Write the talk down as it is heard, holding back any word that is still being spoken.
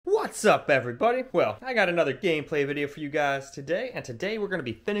What's up, everybody? Well, I got another gameplay video for you guys today, and today we're going to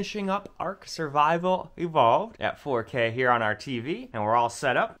be finishing up ARK Survival Evolved at 4K here on our TV, and we're all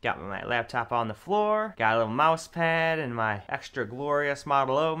set up. Got my laptop on the floor, got a little mouse pad and my extra glorious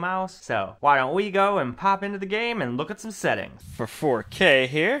Model O mouse. So why don't we go and pop into the game and look at some settings. For 4K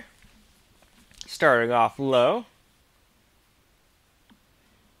here, starting off low.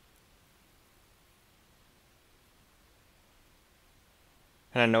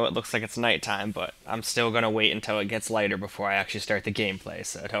 And I know it looks like it's nighttime, but I'm still going to wait until it gets lighter before I actually start the gameplay,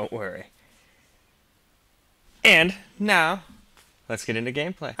 so don't worry. And now, let's get into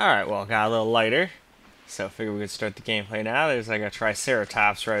gameplay. Alright, well, got a little lighter, so I figured we could start the gameplay now. There's like a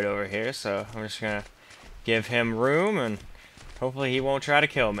Triceratops right over here, so I'm just going to give him room, and hopefully he won't try to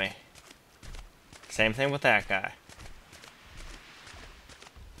kill me. Same thing with that guy.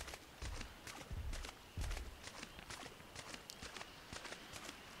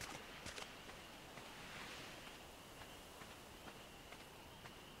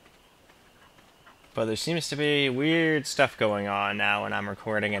 But there seems to be weird stuff going on now when I'm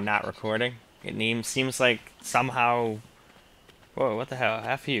recording and not recording. It seems like somehow... Whoa, what the hell?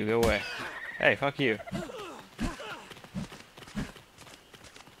 F you, go away. Hey, fuck you.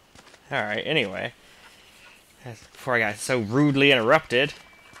 Alright, anyway. Before I got so rudely interrupted,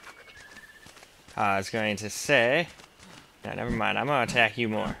 I was going to say... No, never mind, I'm gonna attack you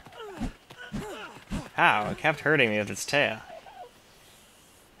more. Ow, it kept hurting me with its tail.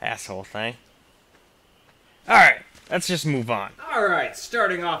 Asshole thing. Alright, let's just move on. Alright,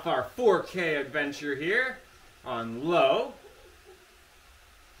 starting off our 4K adventure here on low.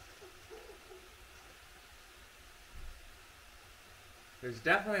 There's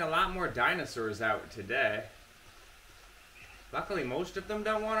definitely a lot more dinosaurs out today. Luckily, most of them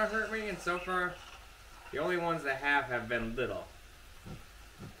don't want to hurt me, and so far, the only ones that have been little.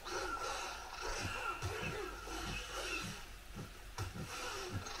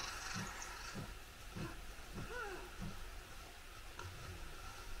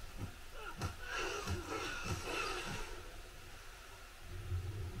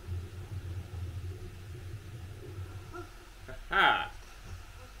 Ha!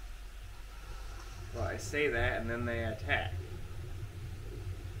 Well, I say that and then they attack.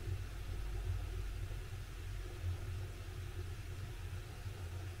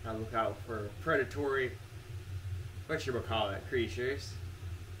 I look out for predatory, whatchamacallit, creatures.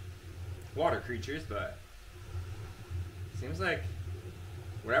 Water creatures, but seems like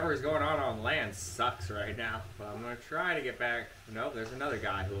whatever is going on land sucks right now. But I'm gonna try to get back. No, there's another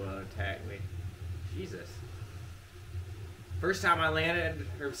guy who will attack me. Jesus. First time I landed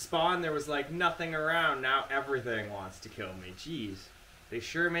or spawned, there was like nothing around. Now everything wants to kill me. Jeez. They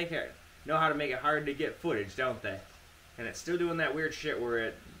sure know how to make it hard to get footage, don't they? And it's still doing that weird shit where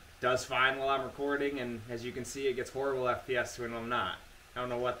it does fine while I'm recording, and as you can see, it gets horrible FPS when I'm not. I don't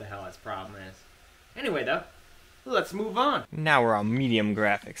know what the hell its problem is. Anyway, though, let's move on. Now we're on medium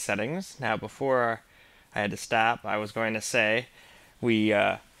graphics settings. Now, before I had to stop, I was going to say we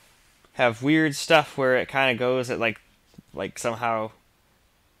have weird stuff where it kind of goes at like somehow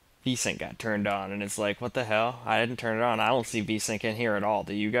VSync got turned on, and it's like, what the hell? I didn't turn it on. I don't see VSync in here at all.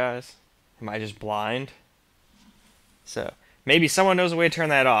 Do you guys? Am I just blind? So, maybe someone knows a way to turn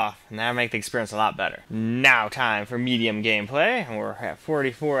that off, and that'll make the experience a lot better. Now time for medium gameplay, and we're at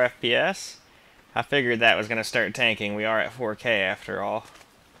 44 FPS. I figured that was going to start tanking. We are at 4K after all.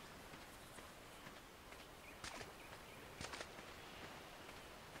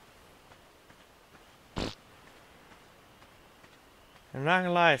 I'm not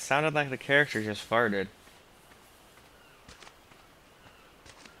gonna lie, it sounded like the character just farted.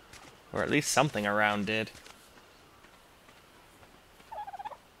 Or at least something around did.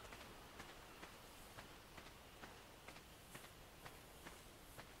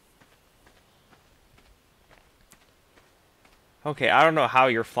 Okay, I don't know how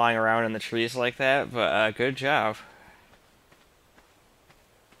you're flying around in the trees like that, but good job.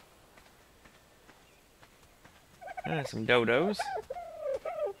 Some dodos.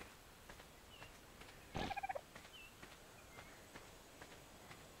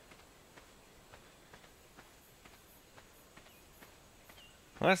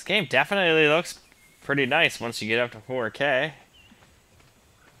 Well, this game definitely looks pretty nice once you get up to 4K.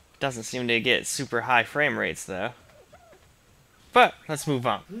 Doesn't seem to get super high frame rates, though. But, let's move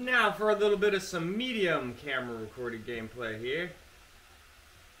on. Now for a little bit of some medium camera recorded gameplay here.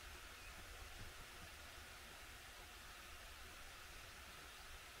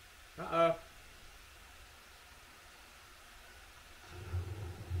 Uh-oh.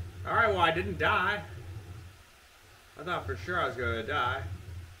 Alright, well, I didn't die. I thought for sure I was going to die.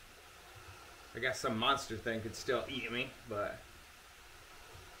 I guess some monster thing could still eat me, but...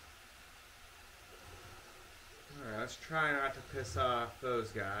 Alright, let's try not to piss off those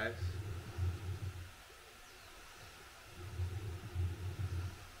guys.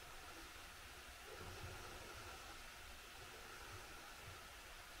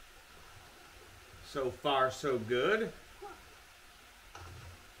 So far, so good.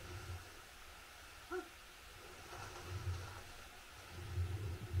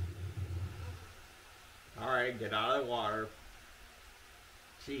 Alright, get out of the water.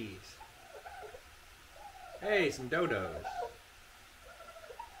 Jeez. Hey, some dodos.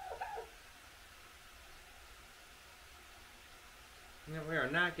 You know, we are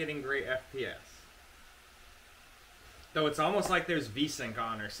not getting great FPS. Though it's almost like there's VSync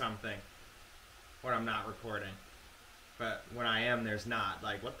on or something when I'm not recording. But when I am, there's not.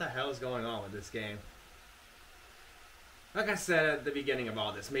 Like, what the hell is going on with this game? Like I said at the beginning of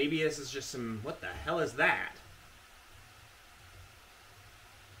all this, maybe this is just some... What the hell is that?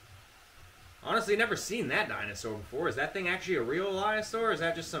 Honestly, never seen that dinosaur before. Is that thing actually a real dinosaur, or is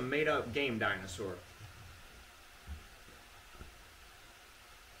that just some made-up game dinosaur?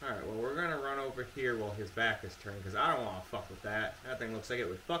 Alright, well, we're gonna run over here while his back is turned, because I don't want to fuck with that. That thing looks like it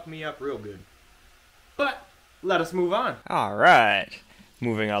would fuck me up real good. But, let us move on. Alright,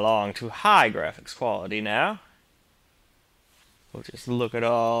 moving along to high graphics quality now. We'll just look at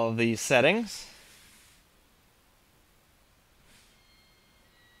all these settings.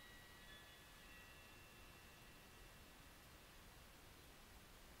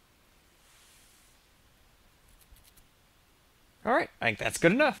 Alright, I think that's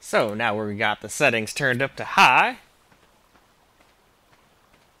good enough. So now we got the settings turned up to high.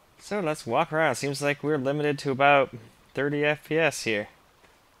 So let's walk around. Seems like we're limited to about 30 FPS here.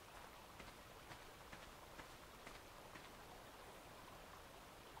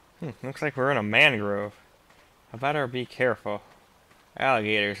 Looks like we're in a mangrove. I better be careful.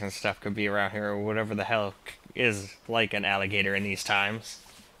 Alligators and stuff could be around here, or whatever the hell is like an alligator in these times.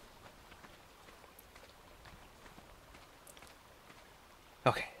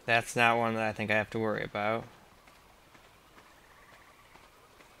 Okay, that's not one that I think I have to worry about.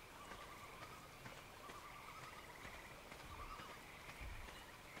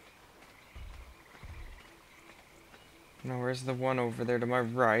 Now, where's the one over there to my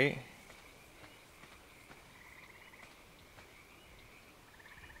right?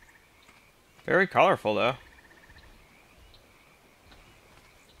 Very colorful, though.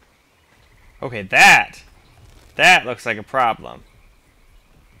 Okay, that looks like a problem.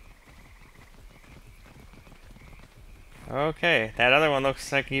 Okay, that other one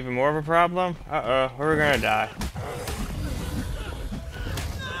looks like even more of a problem. Uh-oh, we're gonna die.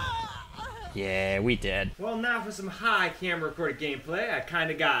 Yeah, we did. Well, now for some high camera recorded gameplay. I kind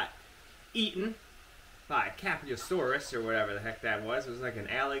of got eaten by a Capiosaurus, or whatever the heck that was. It was like an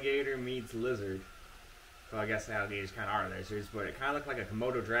alligator meets lizard. Well, I guess alligators kind of are lizards, but it kind of looked like a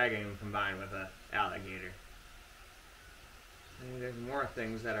Komodo dragon combined with an alligator. Maybe there's more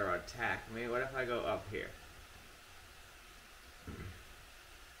things that are attacked. Maybe what if I go up here?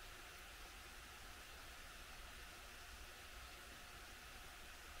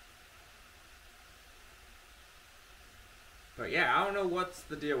 But yeah, I don't know what's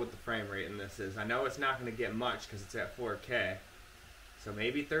the deal with the frame rate in this is. I know it's not going to get much because it's at 4K. So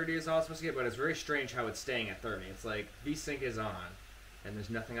maybe 30 is all it's supposed to get, but it's very strange how it's staying at 30. It's like VSync is on, and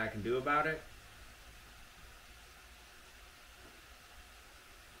there's nothing I can do about it.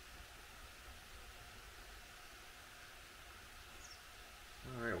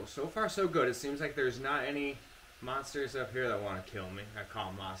 Alright, well so far so good. It seems like there's not any monsters up here that want to kill me. I call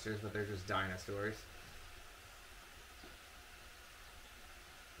them monsters, but they're just dinosaurs.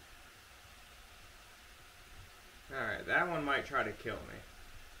 Alright, that one might try to kill me.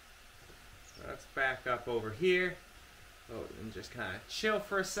 So let's back up over here. Oh, and just kind of chill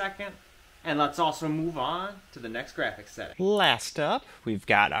for a second. And let's also move on to the next graphics setting. Last up, we've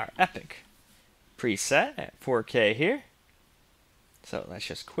got our Epic preset at 4K here. So let's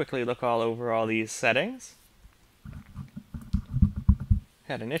just quickly look all over all these settings.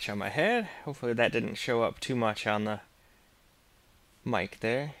 Had an itch on my head. Hopefully that didn't show up too much on the mic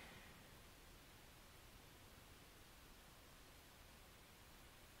there.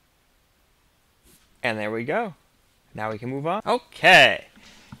 And there we go. Now we can move on. Okay.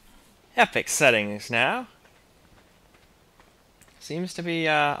 Epic settings now. Seems to be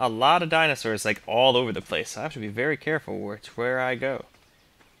a lot of dinosaurs like all over the place. So I have to be very careful where I go.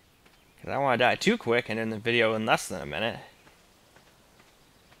 Because I don't want to die too quick and end the video in less than a minute.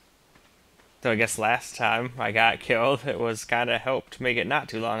 So I guess last time I got killed, it was kind of helped make it not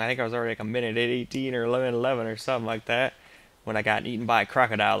too long. I think I was already like a minute 18 or 11 or something like that when I got eaten by a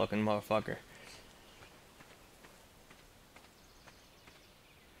crocodile-looking motherfucker.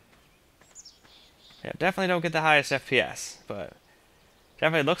 Yeah, definitely don't get the highest FPS, but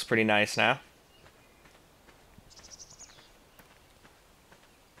definitely looks pretty nice now.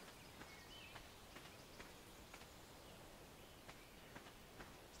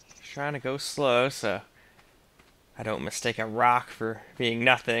 Trying to go slow so I don't mistake a rock for being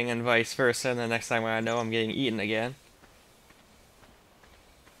nothing and vice versa, and the next time I know I'm getting eaten again.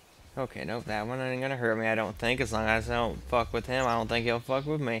 Okay, nope, that one ain't gonna hurt me, I don't think. As long as I don't fuck with him, I don't think he'll fuck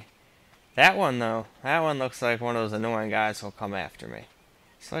with me. That one, though, that one looks like one of those annoying guys who'll come after me.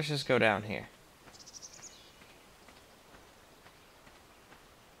 So let's just go down here.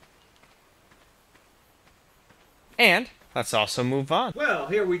 And let's also move on. Well,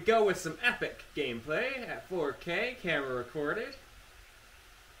 here we go with some epic gameplay at 4K, camera recorded.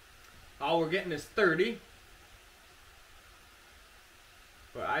 All we're getting is 30.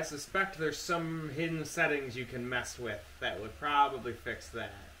 But I suspect there's some hidden settings you can mess with that would probably fix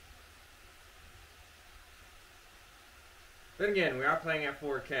that. Then again, we are playing at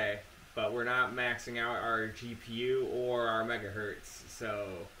 4K, but we're not maxing out our GPU or our megahertz, so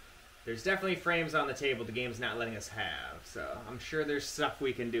there's definitely frames on the table the game's not letting us have, so I'm sure there's stuff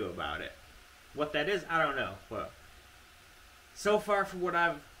we can do about it. What that is, I don't know, but so far from what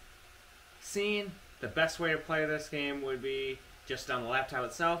I've seen, the best way to play this game would be just on the laptop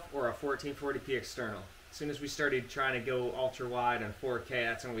itself or a 1440p external. As soon as we started trying to go ultra wide and 4K,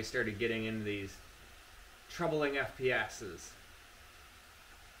 that's when we started getting into these troubling FPSs.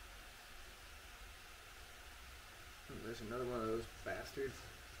 Oh, there's another one of those bastards.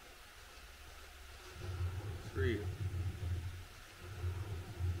 Screw you.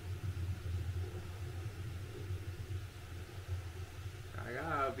 I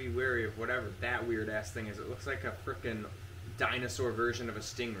gotta be wary of whatever that weird ass thing is. It looks like a frickin' dinosaur version of a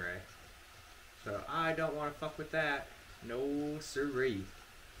stingray. So I don't want to fuck with that. No siree.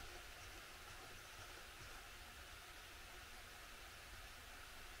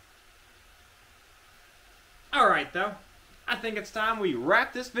 Alright though, I think it's time we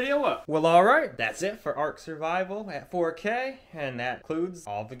wrap this video up. Well alright, that's it for ARK Survival at 4K, and that includes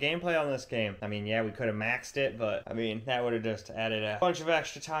all the gameplay on this game. I mean, yeah, we could have maxed it, but I mean, that would have just added a bunch of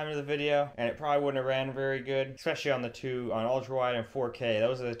extra time to the video, and it probably wouldn't have ran very good, especially on the two, on ultra wide and 4K.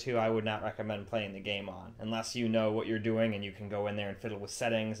 Those are the two I would not recommend playing the game on, unless you know what you're doing and you can go in there and fiddle with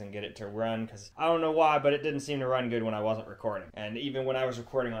settings and get it to run, because I don't know why, but it didn't seem to run good when I wasn't recording. And even when I was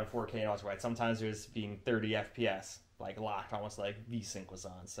recording on 4K and ultra wide, sometimes it was being 30 FPS. Like locked, almost like VSync was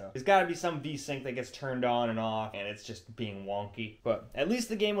on. So there's got to be some VSync that gets turned on and off, and it's just being wonky. But at least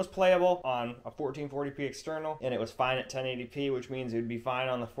the game was playable on a 1440p external, and it was fine at 1080p, which means it would be fine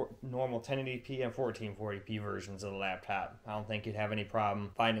on the normal 1080p and 1440p versions of the laptop. I don't think you'd have any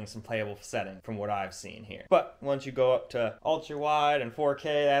problem finding some playable setting from what I've seen here. But once you go up to ultra wide and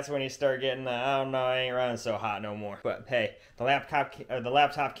 4K, that's when you start getting the, I don't know, I ain't running so hot no more. But hey, the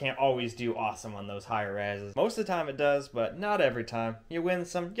laptop can't always do awesome on those higher reses. Most of the time it does, but not every time. You win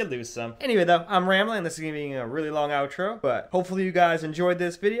some, you lose some. Anyway though, I'm rambling. This is going to be a really long outro, but hopefully you guys enjoyed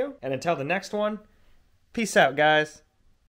this video, and until the next one, peace out guys.